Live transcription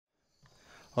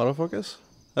Autofocus?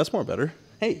 That's more better.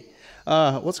 Hey,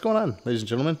 what's going on, ladies and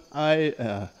gentlemen?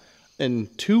 In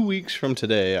 2 weeks from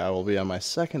today, I will be on my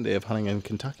second day of hunting in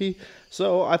Kentucky.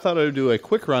 So I thought I would do a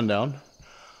quick rundown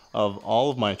of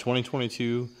all of my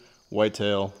 2022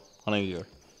 whitetail hunting gear.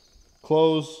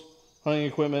 Clothes, hunting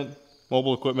equipment,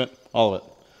 mobile equipment, all of it.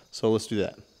 So let's do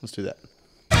that. Let's do that.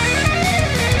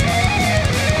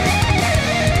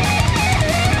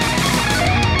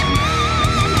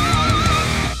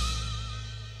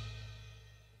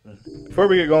 Before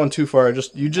we get going too far,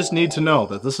 you just need to know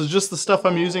that this is just the stuff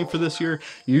I'm using for this year.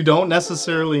 You don't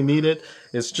necessarily need it.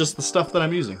 It's just the stuff that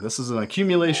I'm using. This is an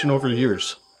accumulation over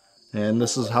years. And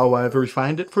this is how I've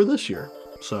refined it for this year.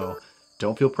 So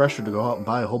don't feel pressured to go out and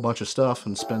buy a whole bunch of stuff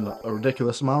and spend a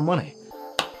ridiculous amount of money.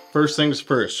 First things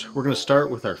first, we're going to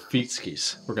start with our feet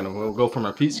skis. We'll go from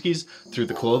our feet skis through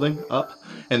the clothing up,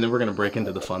 and then we're going to break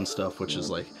into the fun stuff, which is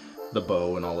like the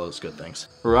bow and all those good things.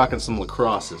 We're rocking some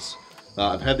lacrosses.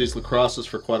 I've had these lacrosses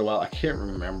for quite a while. I can't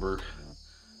remember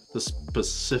the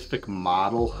specific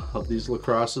model of these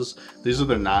lacrosses. These are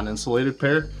their non-insulated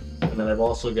pair. And then I've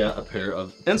also got a pair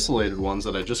of insulated ones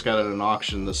that I just got at an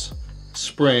auction this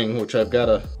spring, which I've got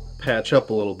to patch up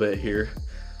a little bit here.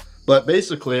 But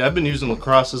basically, I've been using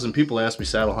lacrosses, and people ask me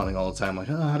saddle hunting all the time, like,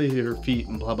 oh, how do your feet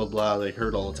and blah, blah, blah, they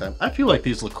hurt all the time. I feel like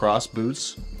these lacrosse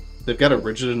boots, they've got a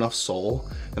rigid enough sole,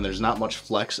 and there's not much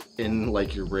flex in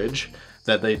like your ridge,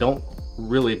 that they don't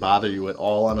really bother you at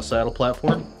all on a saddle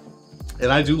platform.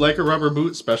 And I do like a rubber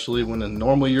boot, especially when in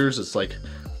normal years it's like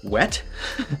wet.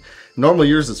 Normal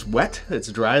years it's wet,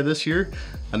 it's dry this year.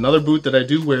 Another boot that I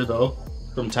do wear though,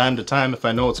 from time to time, if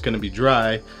I know it's going to be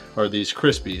dry, are these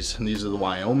Crispies. And these are the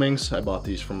Wyomings. I bought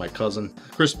these from my cousin.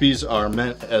 Crispies are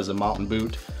meant as a mountain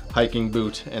boot, hiking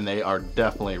boot, and they are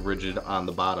definitely rigid on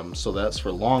the bottom. So that's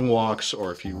for long walks,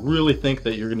 or if you really think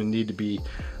that you're going to need to be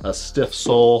a stiff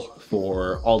sole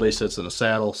for all day sits in a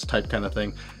saddle type kind of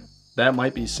thing, that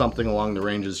might be something along the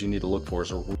ranges you need to look for,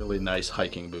 is a really nice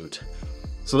hiking boot.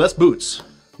 So that's boots.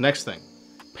 Next thing,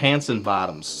 pants and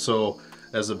bottoms. So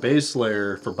as a base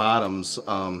layer for bottoms,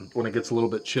 when it gets a little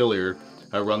bit chillier,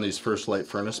 I run these First Light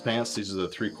furnace pants. These are the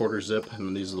 3/4 zip,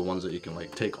 and these are the ones that you can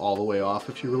like take all the way off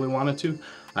if you really wanted to.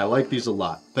 I like these a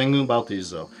lot. Thing about these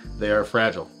though, they are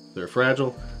fragile. They're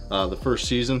fragile. The first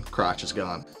season, crotch is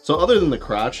gone. So other than the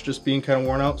crotch just being kind of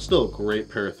worn out, still a great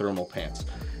pair of thermal pants.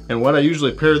 And what I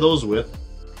usually pair those with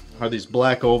are these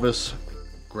Black Ovis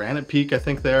Granite Peak, I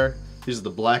think they are. These are the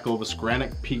Black Ovis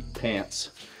Granite Peak pants.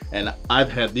 And I've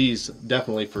had these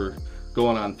definitely for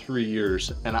going on 3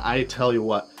 years. And I tell you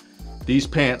what, these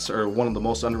pants are one of the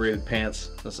most underrated pants.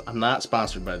 I'm not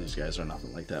sponsored by these guys or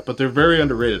nothing like that, but they're very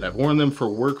underrated. I've worn them for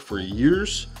work for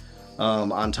years.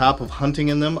 On top of hunting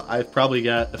in them, I've probably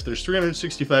got, if there's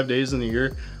 365 days in the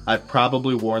year, I've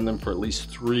probably worn them for at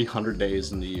least 300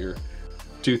 days in the year.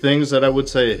 Two things that I would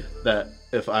say that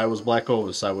if I was Black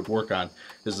Ovis I would work on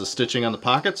is the stitching on the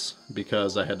pockets,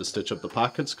 because I had to stitch up the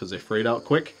pockets because they frayed out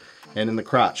quick. And in the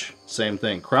crotch, same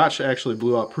thing. Crotch actually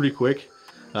blew out pretty quick.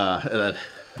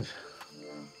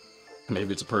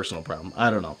 Maybe it's a personal problem,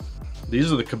 I don't know.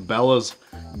 These are the Cabela's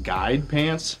Guide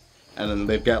pants, and then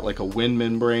they've got like a wind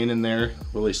membrane in there,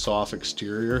 really soft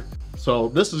exterior. So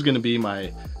this is gonna be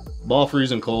my ball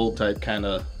freezing cold type kind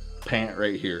of pant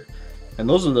right here. And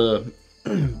those are the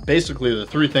basically the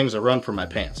three things I run for my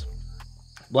pants.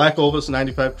 Black Ovis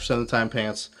 95% of the time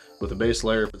pants with a base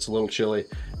layer if it's a little chilly,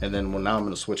 and then now I'm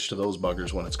gonna switch to those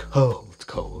buggers when it's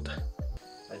cold.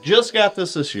 I just got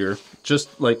this year,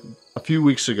 just like a few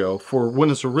weeks ago. For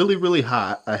when it's really, really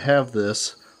hot, I have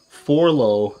this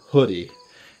 4-low hoodie,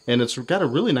 and it's got a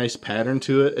really nice pattern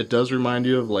to it. It does remind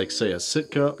you of like, say, a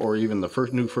Sitka or even the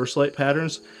new First Light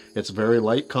patterns. It's very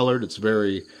light colored. It's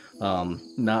very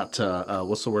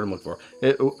what's the word I'm looking for?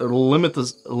 It'll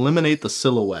eliminate the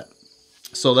silhouette.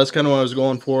 So that's kind of what I was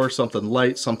going for, something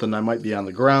light, something I might be on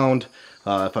the ground,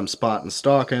 if I'm spotting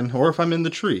stalking, or if I'm in the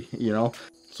tree, you know.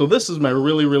 So this is my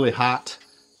really, really hot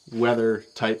weather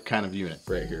type kind of unit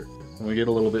right here. When we get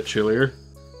a little bit chillier,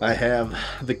 I have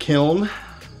the Kiln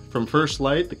from First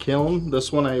Light, the Kiln.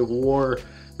 This one I wore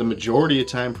the majority of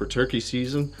time for turkey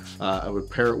season. I would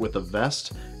pair it with a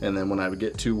vest, and then when I would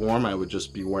get too warm, I would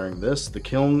just be wearing this. The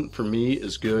Kiln for me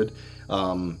is good.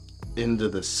 Into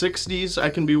the 60s, I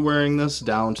can be wearing this,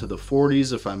 down to the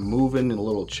 40s if I'm moving, and a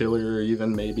little chillier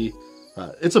even maybe.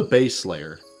 It's a base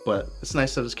layer, but it's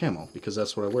nice that it's camo because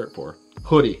that's what I wear it for.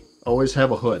 Hoodie, always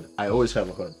have a hood. I always have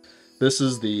a hood. This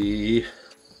is the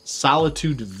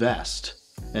Solitude Vest,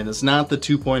 and it's not the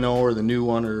 2.0 or the new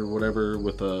one or whatever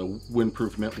with a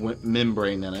windproof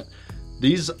membrane in it.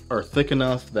 These are thick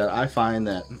enough that I find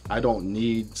that I don't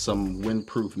need some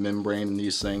windproof membrane in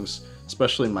these things,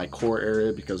 especially in my core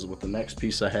area, because with the next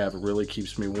piece I have, it really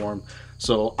keeps me warm.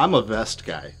 So I'm a vest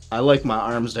guy. I like my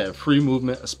arms to have free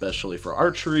movement, especially for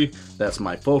archery. That's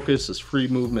my focus, is free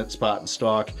movement, spot and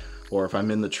stalk. Or if I'm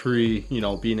in the tree, you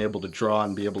know, being able to draw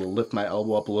and be able to lift my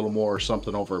elbow up a little more or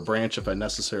something over a branch if I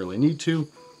necessarily need to.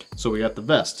 So we got the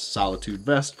vest, Solitude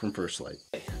vest from First Light.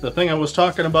 The thing I was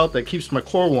talking about that keeps my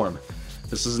core warm.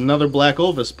 This is another Black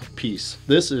Ovis piece.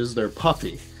 This is their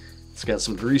Puffy. It's got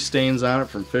some grease stains on it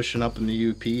from fishing up in the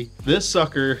UP. This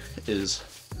sucker is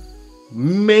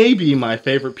maybe my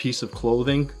favorite piece of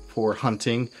clothing for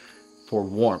hunting, for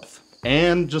warmth,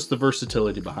 and just the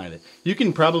versatility behind it. You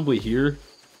can probably hear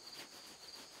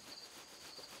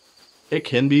it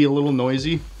can be a little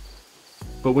noisy,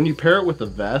 but when you pair it with a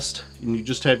vest and you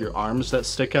just have your arms that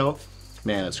stick out,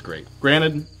 man, it's great.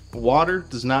 Granted, water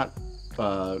does not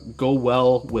go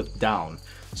well with down.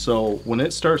 So when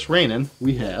it starts raining,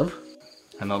 we have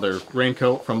another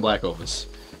raincoat from Black Ovis.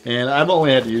 And I've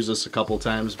only had to use this a couple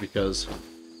times because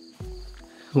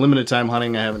limited time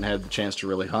hunting, I haven't had the chance to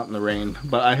really hunt in the rain.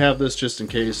 But I have this just in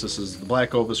case. This is the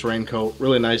Black Ovis raincoat,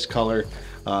 really nice color.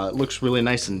 It looks really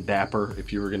nice and dapper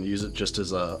if you were going to use it just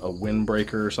as a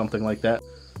windbreaker or something like that.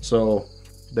 So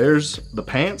there's the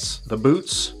pants, the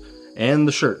boots, and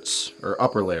the shirts, or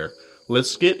upper layer.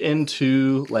 Let's get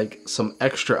into like some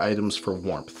extra items for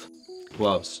warmth.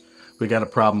 Gloves. We got a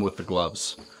problem with the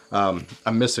gloves. I'm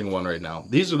missing one right now.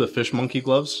 These are the Fish Monkey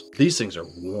gloves. These things are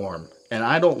warm, and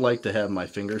I don't like to have my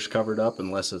fingers covered up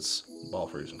unless it's ball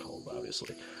freezing cold,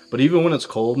 obviously. But even when it's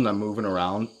cold and I'm moving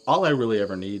around, all I really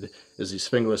ever need is these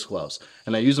fingerless gloves.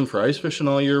 And I use them for ice fishing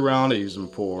all year round. I use them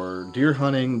for deer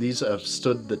hunting. These have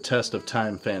stood the test of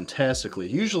time fantastically.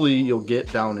 Usually you'll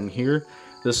get down in here.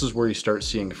 This is where you start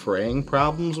seeing fraying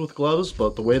problems with gloves,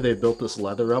 but the way they built this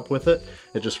leather up with it,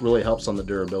 it just really helps on the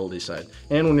durability side.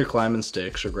 And when you're climbing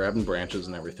sticks or grabbing branches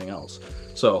and everything else.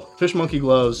 So, Fish Monkey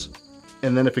gloves,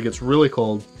 and then if it gets really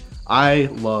cold, I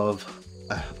love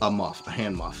a muff, a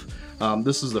hand muff.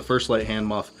 This is the First Light hand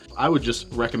muff. I would just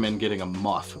recommend getting a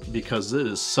muff because it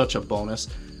is such a bonus.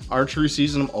 Archery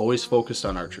season, I'm always focused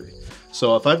on archery.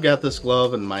 So if I've got this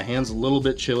glove and my hand's a little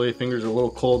bit chilly, fingers are a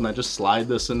little cold, and I just slide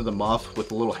this into the muff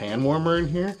with a little hand warmer in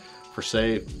here for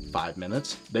say 5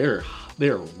 minutes, they're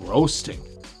roasting.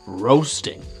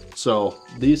 So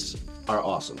these are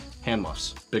awesome. Hand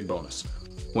muffs, big bonus.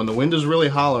 When the wind is really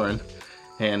hollering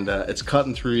and it's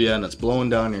cutting through you and it's blowing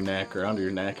down your neck or under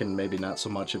your neck, and maybe not so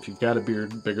much if you've got a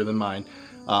beard bigger than mine,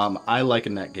 I like a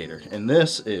net gator, and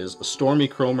this is a Stormy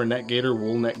Chromer net gator,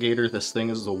 wool net gator. This thing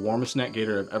is the warmest net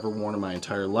gator I've ever worn in my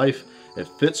entire life. It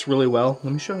fits really well.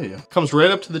 Let me show you. Comes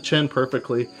right up to the chin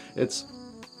perfectly. It's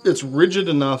rigid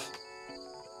enough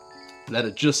that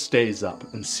it just stays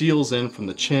up and seals in from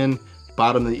the chin,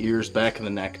 bottom of the ears, back of the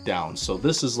neck, down. So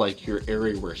this is like your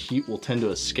area where heat will tend to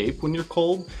escape when you're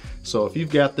cold. So if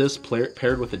you've got this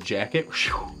paired with a jacket,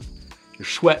 you're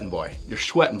sweating, boy. You're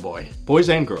sweating, boy. Boys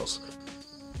and girls.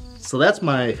 So that's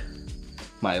my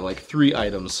like 3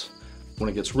 items when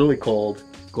it gets really cold: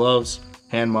 gloves,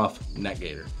 hand muff, net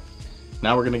gator.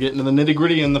 Now we're gonna get into the nitty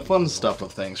gritty and the fun stuff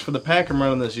of things. For the pack I'm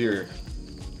running this year,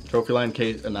 Trophyline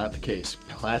case, not the case,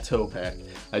 Plateau pack.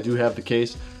 I do have the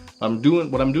case.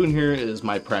 What I'm doing here is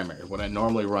my primary, when I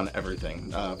normally run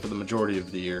everything for the majority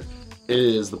of the year,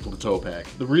 is the Plateau pack.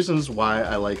 The reasons why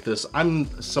I like this: I'm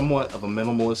somewhat of a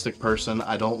minimalistic person.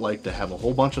 I don't like to have a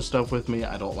whole bunch of stuff with me.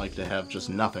 I don't like to have just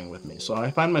nothing with me. So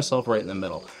I find myself right in the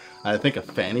middle. I think a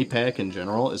fanny pack in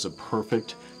general is a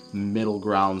perfect middle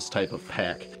grounds type of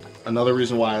pack. Another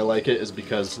reason why I like it is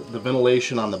because the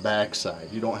ventilation on the back side.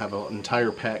 You don't have an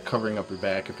entire pack covering up your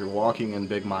back if you're walking in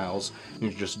big miles and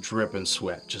you're just dripping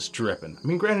sweat, just dripping. I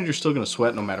mean, granted, you're still going to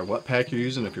sweat no matter what pack you're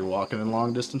using if you're walking in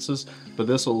long distances, but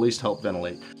this will at least help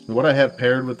ventilate. And what I have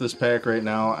paired with this pack right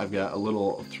now, I've got a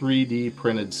little 3D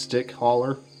printed stick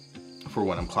hauler for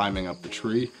when I'm climbing up the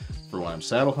tree, for when I'm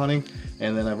saddle hunting,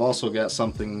 and then I've also got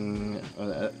something,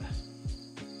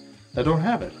 I don't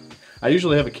have it. I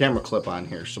usually have a camera clip on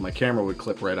here, so my camera would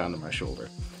clip right onto my shoulder.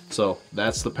 So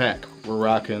that's the pack. We're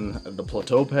rocking the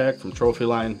Plateau pack from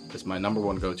Trophyline. It's my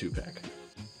 #1 go-to pack.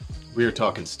 We are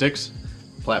talking sticks,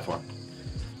 platform.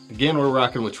 Again, we're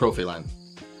rocking with Trophyline.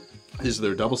 These are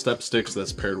their double step sticks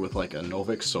that's paired with like a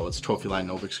Novix, so it's Trophyline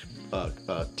Novix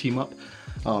team up.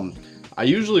 I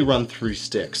usually run 3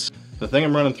 sticks. The thing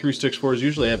I'm running 3 sticks for is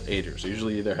usually I have 8ers. I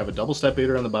usually either have a double step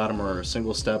 8er on the bottom or a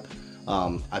single step.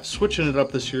 I'm switching it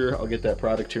up this year. I'll get that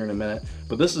product here in a minute,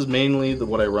 but this is mainly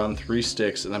what I run 3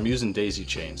 sticks, and I'm using daisy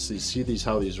chains. So you see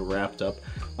how these are wrapped up.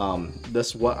 This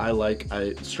is what I like.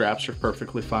 Straps are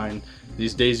perfectly fine.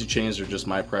 These daisy chains are just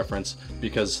my preference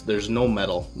because there's no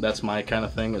metal. That's my kind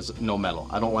of thing, is no metal.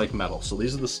 I don't like metal. So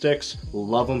these are the sticks,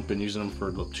 love them, been using them for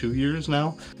about 2 years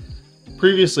now.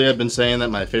 Previously, I've been saying that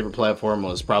my favorite platform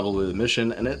was probably the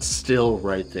Mission, and it's still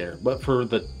right there. But for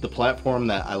the platform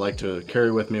that I like to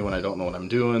carry with me when I don't know what I'm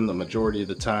doing, the majority of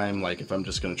the time, like if I'm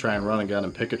just gonna try and run a gun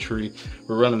and pick a tree,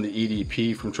 we're running the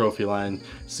EDP from Trophyline.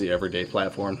 It's the everyday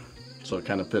platform. So it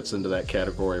kind of fits into that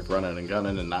category of running and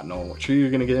gunning and not knowing what tree you're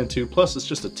gonna get into. Plus, it's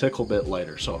just a tickle bit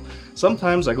lighter. So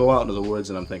sometimes I go out into the woods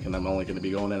and I'm thinking I'm only gonna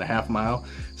be going in a half mile.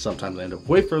 Sometimes I end up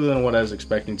way further than what I was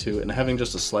expecting to, and having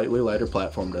just a slightly lighter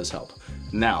platform does help.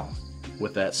 Now,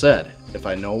 with that said, if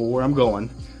I know where I'm going,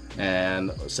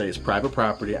 and say it's private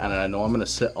property and I know I'm gonna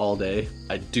sit all day,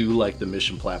 I do like the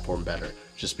Mission platform better,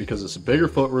 just because it's a bigger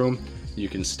foot-room. You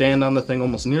can stand on the thing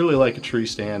almost nearly like a tree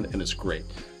stand, and it's great.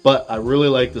 But I really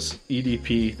like this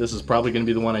EDP. This is probably gonna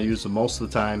be the one I use the most of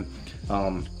the time.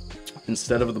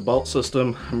 Instead of the bolt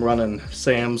system, I'm running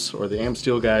Sam's, or the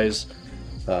Amsteel guys,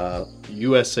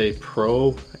 USA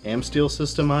Pro Amsteel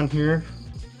system on here.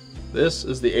 This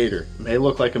is the 8er. It may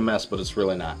look like a mess, but it's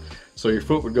really not. So your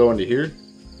foot would go into here,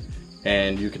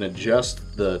 and you can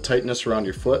adjust the tightness around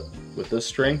your foot with this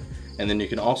string, and then you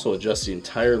can also adjust the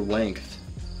entire length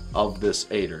of this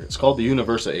 8er. It's called the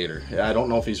Universa 8er. I don't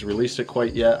know if he's released it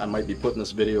quite yet. I might be putting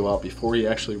this video out before he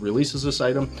actually releases this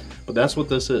item, but that's what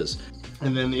this is.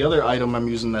 And then the other item I'm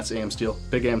using, that's Amsteel.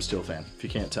 Big Amsteel fan, if you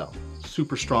can't tell.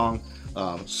 Super strong,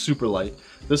 super light.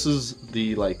 This is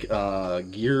the like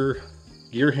gear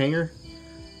hanger,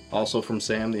 also from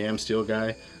Sam, the Amsteel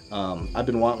guy. I've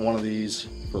been wanting one of these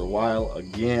for a while.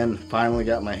 Again, finally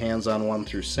got my hands on one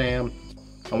through Sam.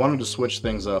 I wanted to switch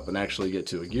things up and actually get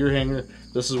to a gear hanger.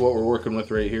 This is what we're working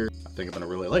with right here. I think I'm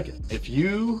gonna really like it. If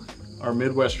you are a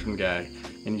Midwestern guy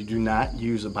and you do not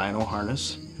use a Bino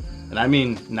harness, and I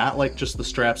mean not like just the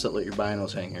straps that let your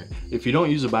binos hang here. If you don't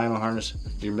use a Bino harness,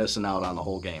 you're missing out on the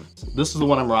whole game. This is the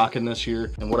one I'm rocking this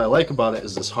year, and what I like about it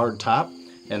is this hard top,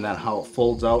 and then how it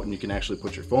folds out and you can actually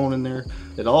put your phone in there.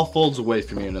 It all folds away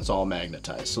from you and it's all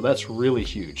magnetized. So that's really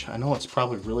huge. I know it's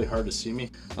probably really hard to see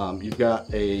me. You've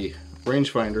got a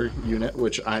rangefinder unit,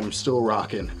 which I'm still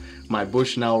rocking. My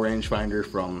Bushnell rangefinder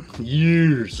from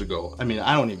years ago. I mean,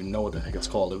 I don't even know what the heck it's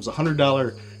called. It was a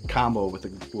 $100 combo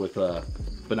with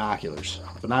binoculars.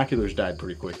 Binoculars died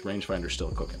pretty quick. Rangefinder's still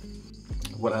cooking.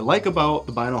 What I like about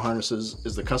the Bino harnesses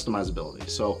is the customizability.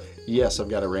 So yes, I've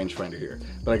got a rangefinder here,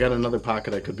 but I got another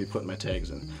pocket I could be putting my tags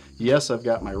in. Yes, I've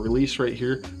got my release right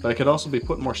here, but I could also be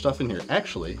putting more stuff in here.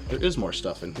 Actually, there is more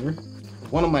stuff in here.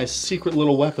 One of my secret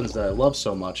little weapons that I love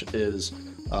so much is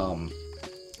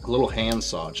a little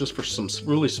handsaw, just for some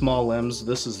really small limbs.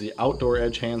 This is the Outdoor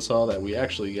Edge handsaw that we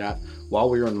actually got while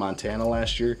we were in Montana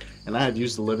last year, and I had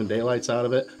used the living daylights out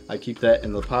of it. I keep that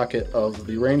in the pocket of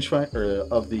the rangefinder,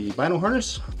 or of the Bino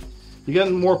harness. You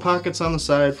got more pockets on the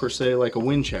side for, say, like a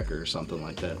wind checker or something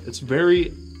like that. It's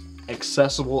very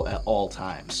accessible at all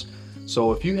times.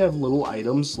 So if you have little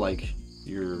items like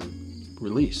your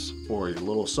release, or your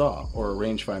little saw, or a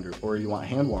rangefinder, or you want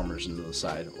hand warmers into the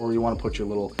side, or you want to put your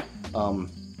little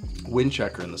wind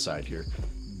checker in the side here,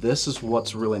 this is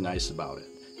what's really nice about it,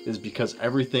 is because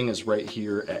everything is right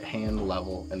here at hand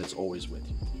level and it's always with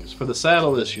you. For the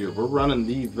saddle this year, we're running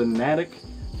the Venatic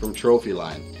from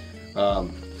Trophyline.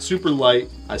 Super light.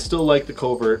 I still like the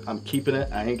covert. I'm keeping it.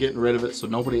 I ain't getting rid of it, so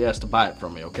nobody has to buy it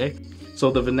from me, okay?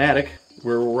 So the Venatic,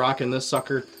 we're rocking this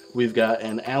sucker. We've got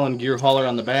an Allen gear hauler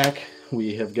on the back.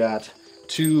 We have got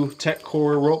 2 Tech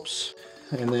Core ropes,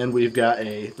 and then we've got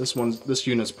this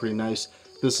unit's pretty nice.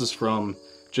 This is from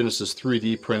Genesis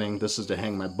 3D printing. This is to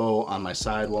hang my bow on my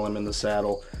side while I'm in the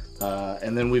saddle.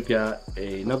 And then we've got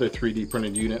another 3D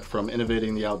printed unit from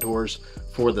Innovating the Outdoors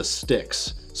for the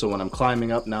sticks. So when I'm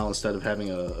climbing up now, instead of having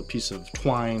a piece of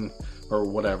twine or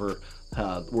whatever,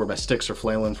 where my sticks are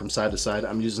flailing from side to side,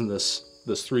 I'm using this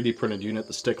 3D printed unit.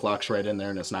 The stick locks right in there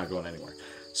and it's not going anywhere.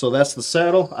 So that's the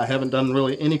saddle. I haven't done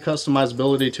really any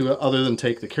customizability to it other than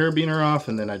take the carabiner off,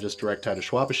 and then I just direct tied a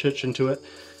Schwalbe hitch into it.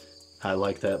 I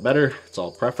like that better. It's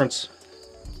all preference.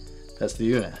 That's the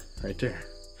unit right there.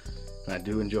 I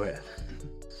do enjoy it.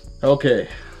 Okay,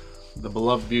 the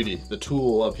beloved beauty, the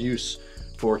tool of use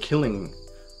for killing,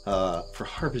 for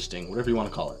harvesting, whatever you want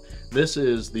to call it. This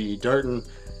is the Darton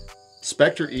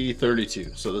Spectre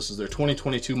E32. So this is their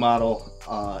 2022 model.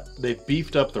 They've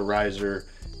beefed up the riser.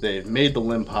 They've made the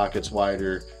limb pockets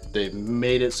wider. They've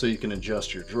made it so you can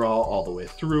adjust your draw all the way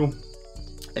through.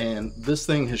 And this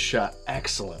thing has shot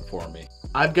excellent for me.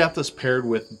 I've got this paired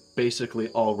with basically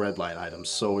all redline items.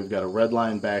 So we've got a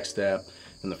redline backstab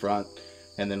in the front.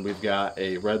 And then we've got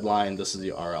a red line. This is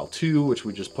the RL2, which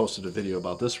we just posted a video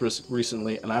about this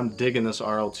recently, and I'm digging this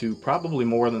RL2 probably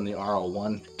more than the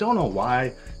RL1. Don't know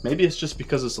why. Maybe it's just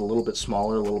because it's a little bit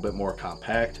smaller, a little bit more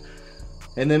compact.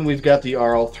 And then we've got the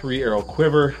RL3 Arrow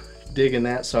Quiver. Digging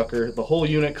that sucker. The whole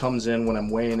unit comes in when I'm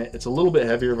weighing it. It's a little bit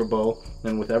heavier of a bow,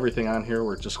 and with everything on here,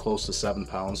 we're just close to 7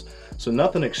 pounds. So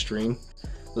nothing extreme.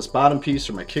 This bottom piece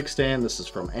for my kickstand, this is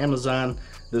from Amazon.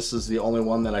 This is the only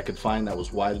one that I could find that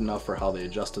was wide enough for how they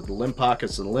adjusted the limb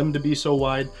pockets and limb to be so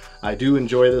wide. I do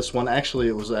enjoy this one. Actually,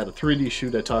 it was at a 3D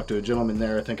shoot. I talked to a gentleman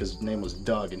there, I think his name was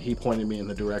Doug, and he pointed me in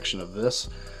the direction of this.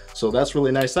 So that's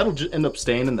really nice. That'll end up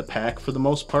staying in the pack for the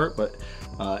most part, but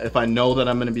if I know that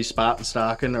I'm going to be spot and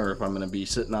stalking, or if I'm going to be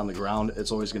sitting on the ground,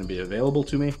 it's always going to be available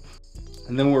to me.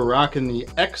 And then we're rocking the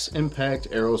X Impact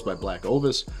arrows by Black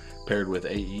Ovis, paired with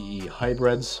AEE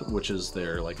hybrids, which is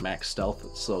their like max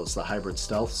stealth, so it's the hybrid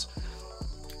stealths.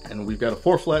 And we've got a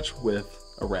 4-fletch with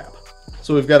a wrap.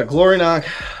 So we've got a glory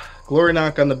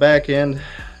knock on the back end,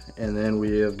 and then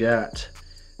we have got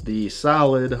the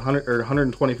solid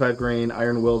 125 grain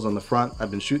iron wills on the front. I've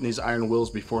been shooting these iron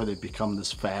wills before they become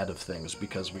this fad of things,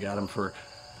 because we got them for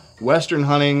Western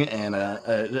hunting, and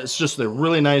it's just, they're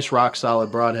really nice rock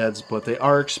solid broadheads, but they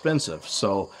are expensive,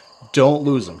 so don't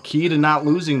lose them. Key to not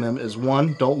losing them is,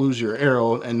 1, don't lose your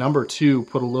arrow, and number 2,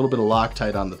 put a little bit of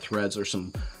Loctite on the threads or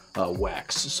some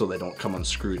wax so they don't come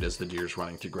unscrewed as the deer's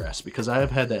running through grass, because I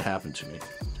have had that happen to me.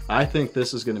 I think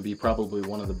this is going to be probably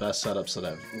one of the best setups that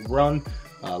I've run.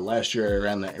 Last year I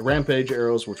ran the Rampage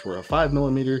arrows, which were a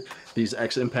 5mm. These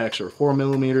X Impacts are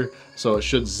 4mm, so it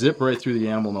should zip right through the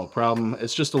animal, no problem.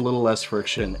 It's just a little less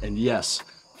friction, and yes,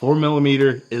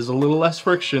 4mm is a little less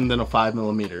friction than a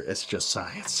 5mm. It's just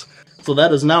science. So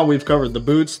that is, now we've covered the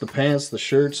boots, the pants, the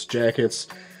shirts, jackets,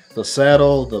 the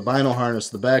saddle, the Bino harness,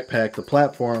 the backpack, the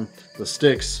platform, the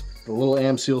sticks, the little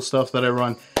AmSeal stuff that I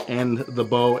run, and the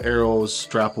bow, arrows,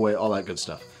 strap away, all that good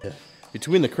stuff. Yeah.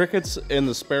 Between the crickets and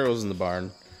the sparrows in the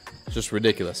barn, it's just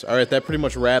ridiculous. All right, that pretty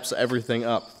much wraps everything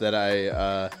up that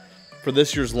I, for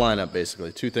this year's lineup,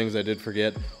 basically. 2 things I did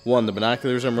forget. 1, the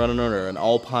binoculars I'm running on are an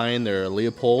Alpine, they're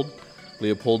Leopold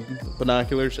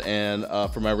binoculars, and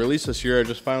for my release this year, I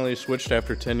just finally switched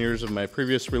after 10 years of my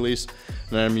previous release,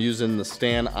 and I'm using the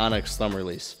Stan Onyx thumb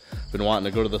release. Been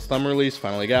wanting to go to the thumb release,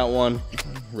 finally got one,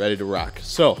 ready to rock.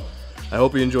 So, I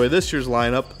hope you enjoy this year's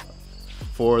lineup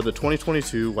for the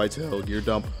 2022 Whitetail gear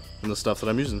dump and the stuff that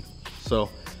I'm using. So,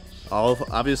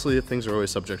 obviously things are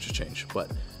always subject to change, but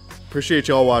appreciate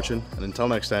y'all watching, and until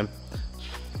next time,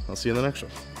 I'll see you in the next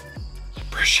one.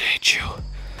 Appreciate you.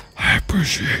 I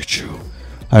appreciate you.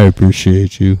 I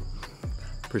appreciate you.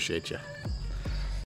 Appreciate you.